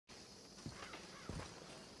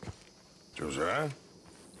Was that?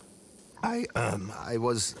 I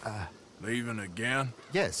was, Leaving again?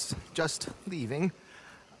 yes, just leaving.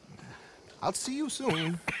 I'll see you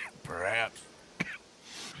soon. Perhaps.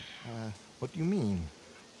 What do you mean?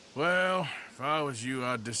 Well, if I was you,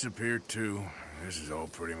 I'd disappear too. This is all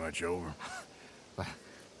pretty much over.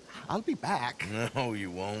 I'll be back. No,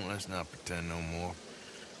 you won't. Let's not pretend no more.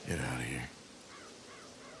 Get out of here.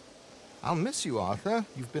 I'll miss you, Arthur.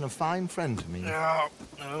 You've been a fine friend to me. No,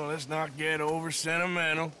 let's not get over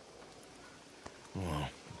sentimental. Well,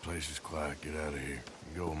 the place is quiet. Get out of here.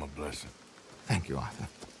 You go with my blessing. Thank you, Arthur.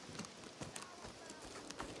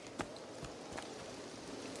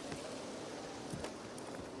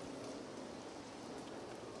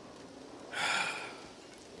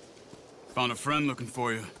 Found a friend looking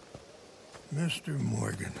for you. Mr.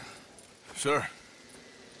 Morgan, Sir,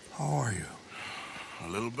 how are you? a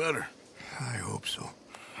little better. I hope so.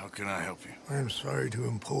 How can I help you? I'm sorry to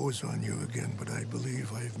impose on you again, but I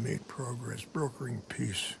believe I've made progress brokering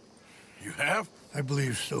peace. You have? I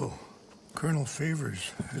believe so. Colonel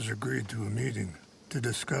Favors has agreed to a meeting to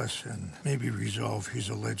discuss and maybe resolve his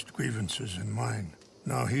alleged grievances and mine.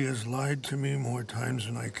 Now, he has lied to me more times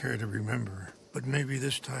than I care to remember, but maybe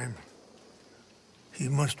this time he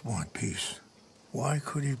must want peace. Why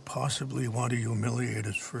could he possibly want to humiliate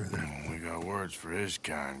us further? We got words for his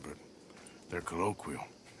kind, but they're colloquial.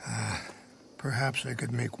 Perhaps I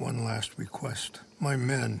could make one last request. My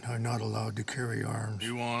men are not allowed to carry arms.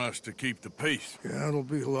 You want us to keep the peace? Yeah, it'll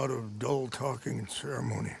be a lot of dull talking and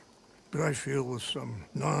ceremony. But I feel with some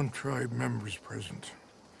non-tribe members present,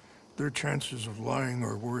 their chances of lying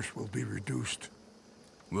or worse will be reduced.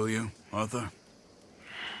 Will you, Arthur?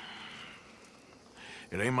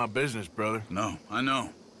 It ain't my business, brother. No, I know.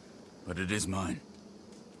 But it is mine.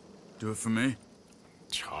 Do it for me?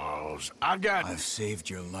 Charles, I've saved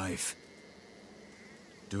your life.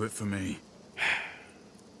 Do it for me.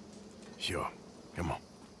 Sure. Come on.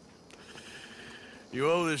 You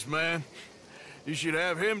owe this man. You should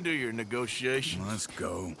have him do your negotiations. Let's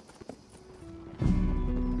go.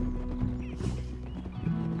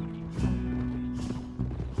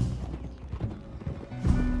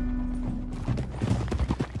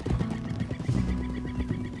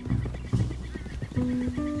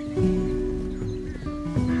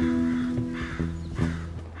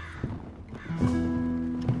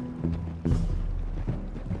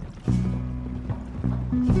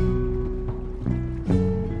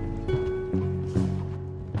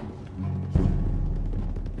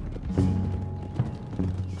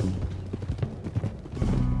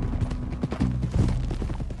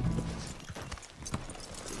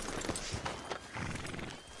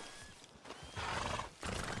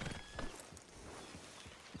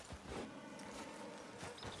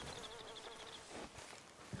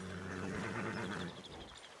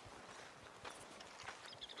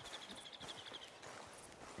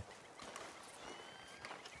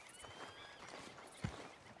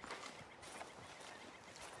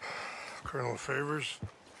 Colonel Favors,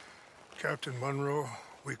 Captain Monroe,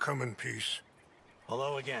 we come in peace.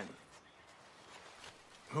 Hello again.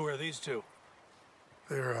 Who are these two?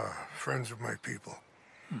 They're friends of my people.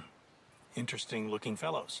 Interesting looking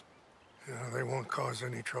fellows. Yeah, they won't cause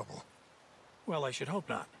any trouble. Well, I should hope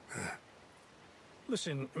not.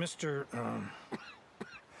 Listen, Mr.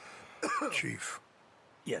 Chief.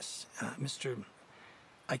 Yes, Mr.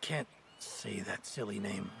 I can't say that silly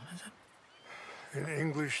name. Is it? In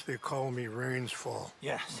English, they call me Rains Fall.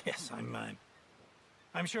 Yes,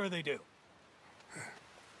 I'm sure they do.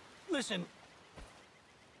 Listen,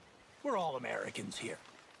 we're all Americans here,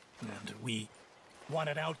 and we want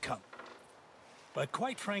an outcome. But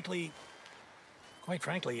quite frankly,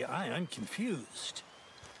 I'm confused.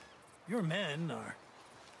 Your men are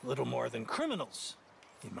a little more than criminals,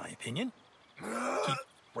 in my opinion. Keep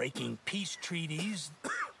breaking peace treaties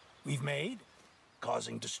we've made,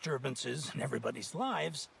 causing disturbances in everybody's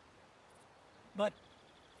lives. But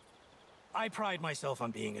I pride myself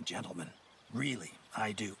on being a gentleman. Really,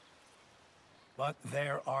 I do. But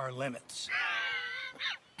there are limits.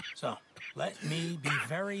 So, let me be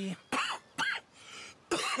very...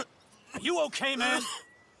 Are you okay, man?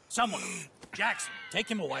 Someone. Jackson, take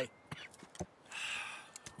him away.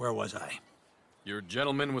 Where was I? You're a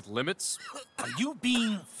gentleman with limits? Are you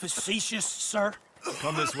being facetious, sir?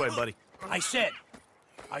 Come this way, buddy. I said,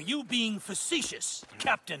 are you being facetious,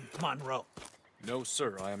 Captain Monroe? No,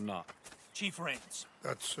 sir, I am not. Chief Rains.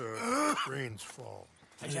 That's, Rains Fall.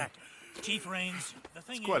 Exactly. Chief Rains, the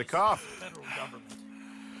thing It's quite a is, cough. the federal government.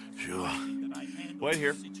 Sure. that I've handled Wait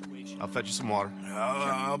here. the situation. I'll fetch you some water.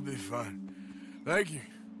 I'll be fine. Thank you.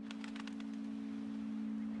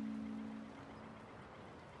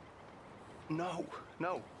 No,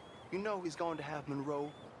 no. You know he's going to have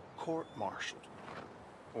Monroe court-martialed.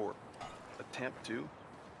 Or attempt to.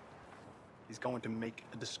 He's going to make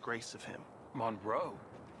a disgrace of him. Monroe?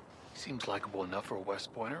 He seems likable enough for a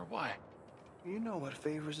West Pointer. Why? You know what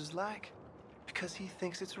Favors is like. Because he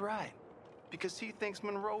thinks it's right. Because he thinks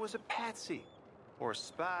Monroe is a patsy. Or a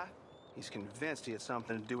spy. He's convinced he had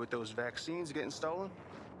something to do with those vaccines getting stolen.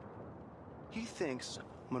 He thinks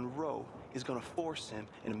Monroe is gonna force him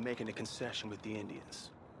into making a concession with the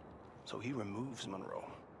Indians. So he removes Monroe.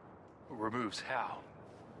 Removes how?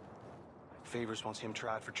 Favors wants him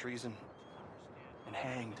tried for treason and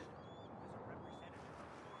hanged.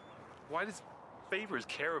 Why does Favors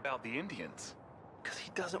care about the Indians? Because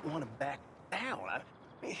he doesn't want to back down. I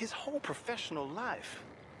mean, his whole professional life.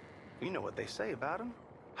 You know what they say about him.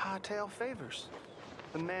 Hightail Favors.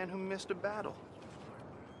 The man who missed a battle.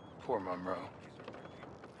 Poor Monroe.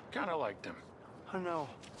 Kinda liked him. I know.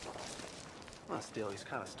 Well, still, he's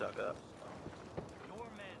kind of stuck up. Your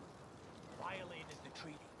men violated the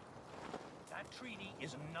treaty. That treaty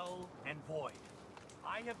is null and void.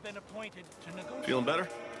 I have been appointed to negotiate. Feeling better?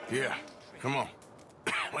 Yeah. Come on.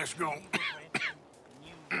 Let's go.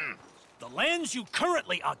 The lands you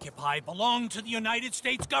currently occupy belong to the United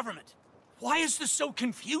States government. Why is this so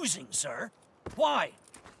confusing, sir? Why?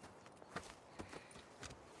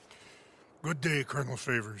 Good day, Colonel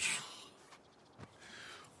Favors.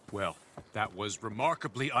 Well, that was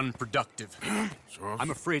remarkably unproductive. I'm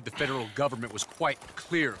afraid the federal government was quite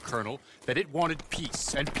clear, Colonel, that it wanted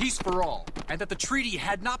peace, and peace for all, and that the treaty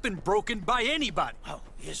had not been broken by anybody. Oh,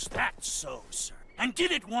 is that so, sir? And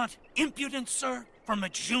did it want impudence, sir, from a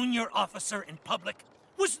junior officer in public?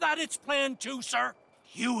 Was that its plan too, sir?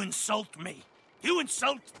 You insult me. You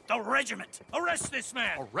insult the regiment. Arrest this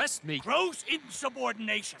man. Arrest me? Gross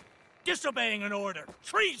insubordination. Disobeying an order.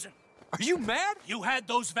 Treason. Are you mad? You had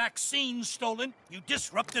those vaccines stolen. You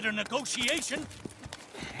disrupted a negotiation.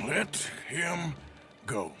 Let him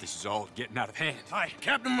go. This is all getting out of hand. Aye.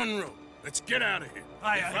 Captain Monroe, let's get out of here.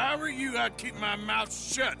 Aye, If aye. I were you, I'd keep my mouth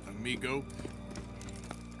shut, amigo.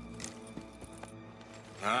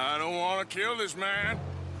 I don't want to kill this man,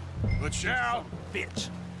 but shall. Bitch.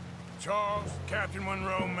 Charles, Captain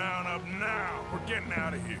Monroe, mount up now. We're getting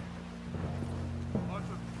out of here. Let's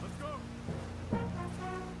go.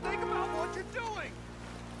 Think about what you're doing!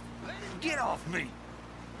 Get off me.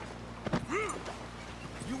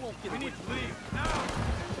 You won't get We away need from to me. leave now.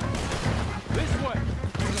 This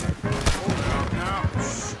way.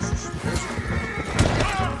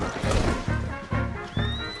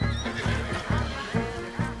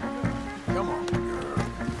 Come on,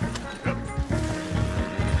 girl.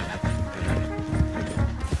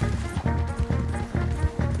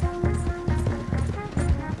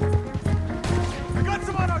 We got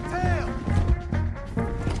some on our tail!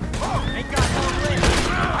 Oh! Ain't got no leg!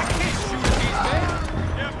 I can't shoot these men!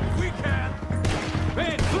 Yeah, but we can.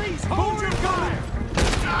 Man, please hold your fire!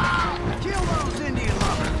 Kill those Indian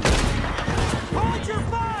lovers! Hold your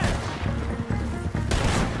fire!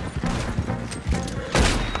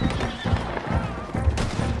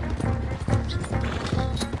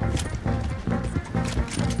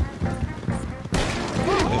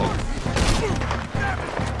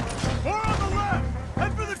 More on the left.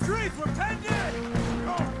 Head for the trees. We're penned in.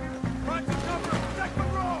 Go. Find some cover. Protect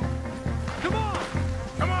Monroe. Come on.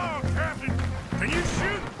 Come on, Captain. Can you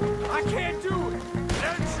shoot? I can't do it.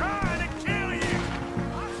 They're trying to kill you.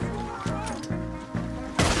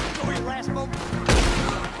 Go your last boat!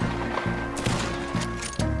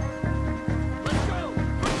 Let's go.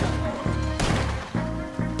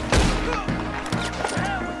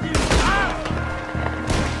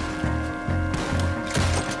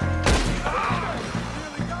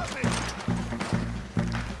 Nearly got me.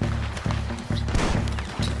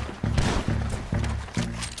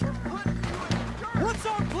 What's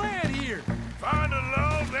our plan here? Find a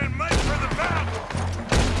lull, then make for the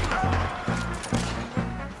battle.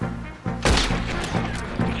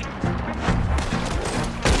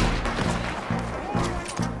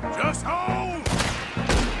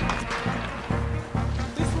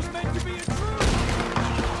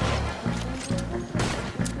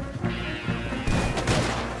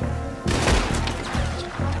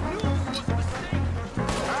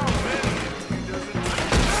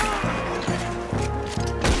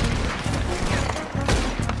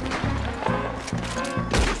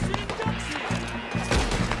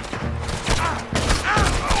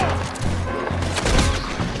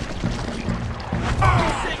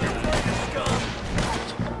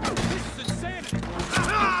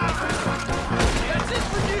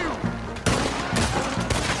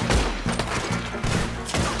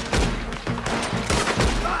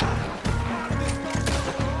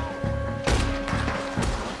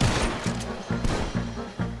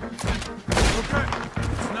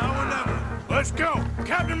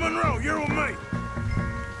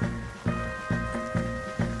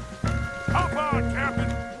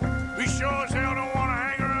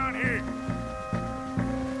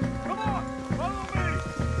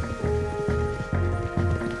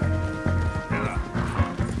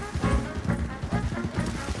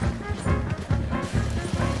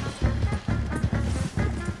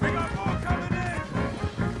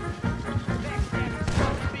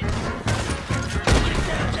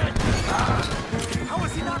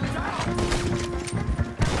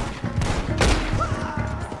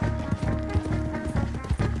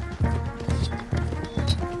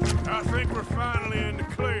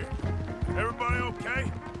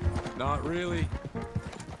 okay? Not really.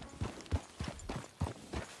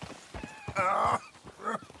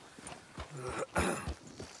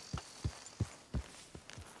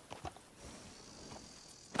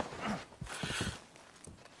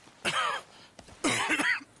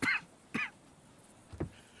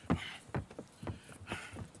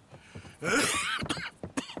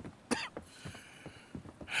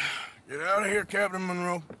 Get out of here, Captain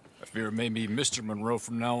Monroe. I fear it may be Mr. Monroe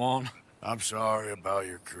from now on. I'm sorry about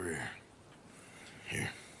your career. Here.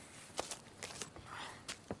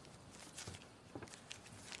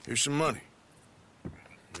 Here's some money.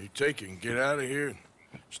 You take it and get out of here and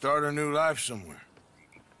start a new life somewhere.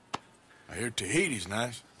 I hear Tahiti's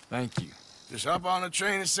nice. Thank you. Just hop on a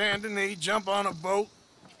train to Saint Denis, jump on a boat,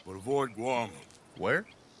 but avoid Guam. Where?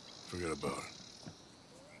 Forget about it.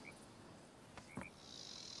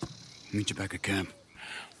 Meet you back at camp.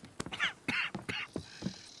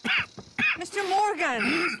 Mr.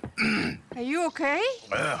 Morgan! Are you okay?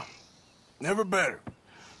 Well, never better.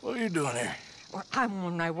 What are you doing here? Well, I'm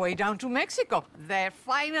on my way down to Mexico. They're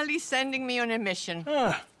finally sending me on a mission.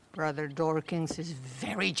 Brother Dorkins is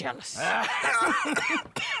very jealous.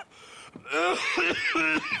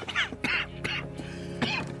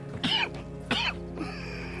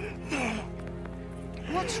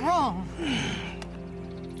 What's wrong?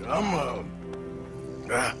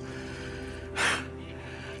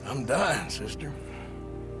 I'm dying, sister.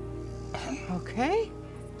 Okay.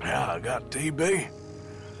 Yeah, I got TB.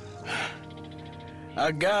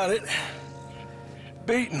 I got it.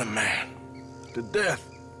 Beating a man to death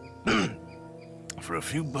for a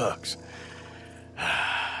few bucks.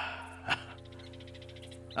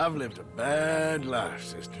 I've lived a bad life,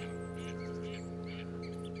 sister.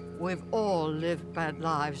 We've all lived bad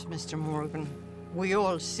lives, Mr. Morgan. We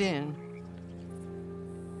all sin.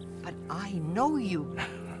 But I know you.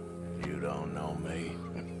 You don't know me.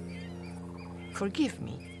 Forgive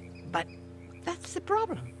me, but that's the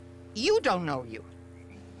problem. You don't know you.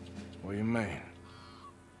 What do you mean?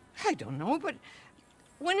 I don't know, but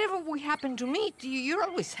whenever we happen to meet, you're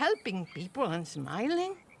always helping people and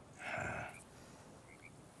smiling.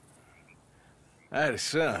 I had a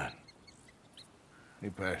son. He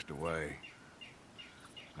passed away.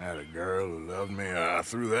 I had a girl who loved me. I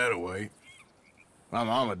threw that away. My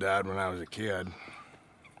mama died when I was a kid.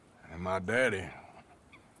 And my daddy,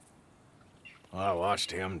 well, I watched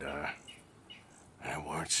him die. And it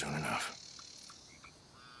weren't soon enough.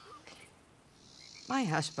 My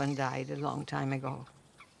husband died a long time ago.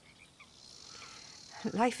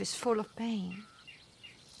 Life is full of pain.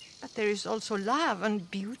 But there is also love and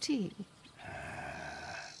beauty.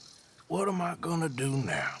 What am I gonna do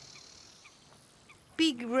now?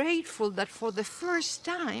 Be grateful that for the first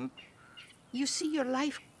time, you see your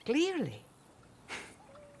life clearly.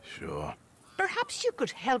 Sure. Perhaps you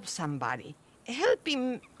could help somebody.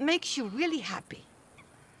 Helping makes you really happy.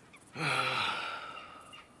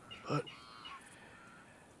 But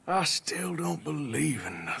I still don't believe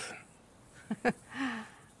in nothing.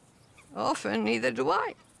 Often, neither do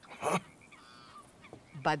I. Huh?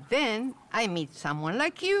 But then I meet someone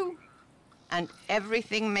like you, and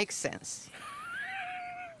everything makes sense.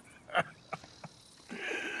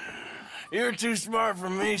 You're too smart for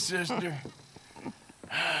me, sister.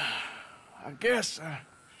 I guess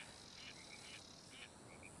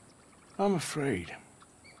I'm afraid.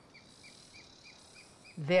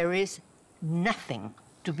 There is nothing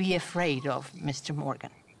to be afraid of, Mr.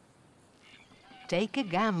 Morgan. Take a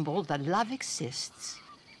gamble that love exists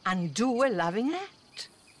and do a loving act.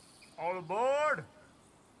 All aboard?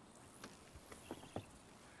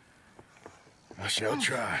 I shall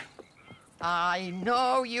try. I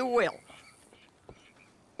know you will.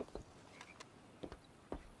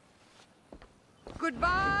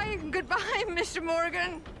 Goodbye, goodbye, Mr.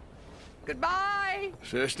 Morgan. Goodbye.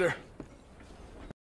 Sister?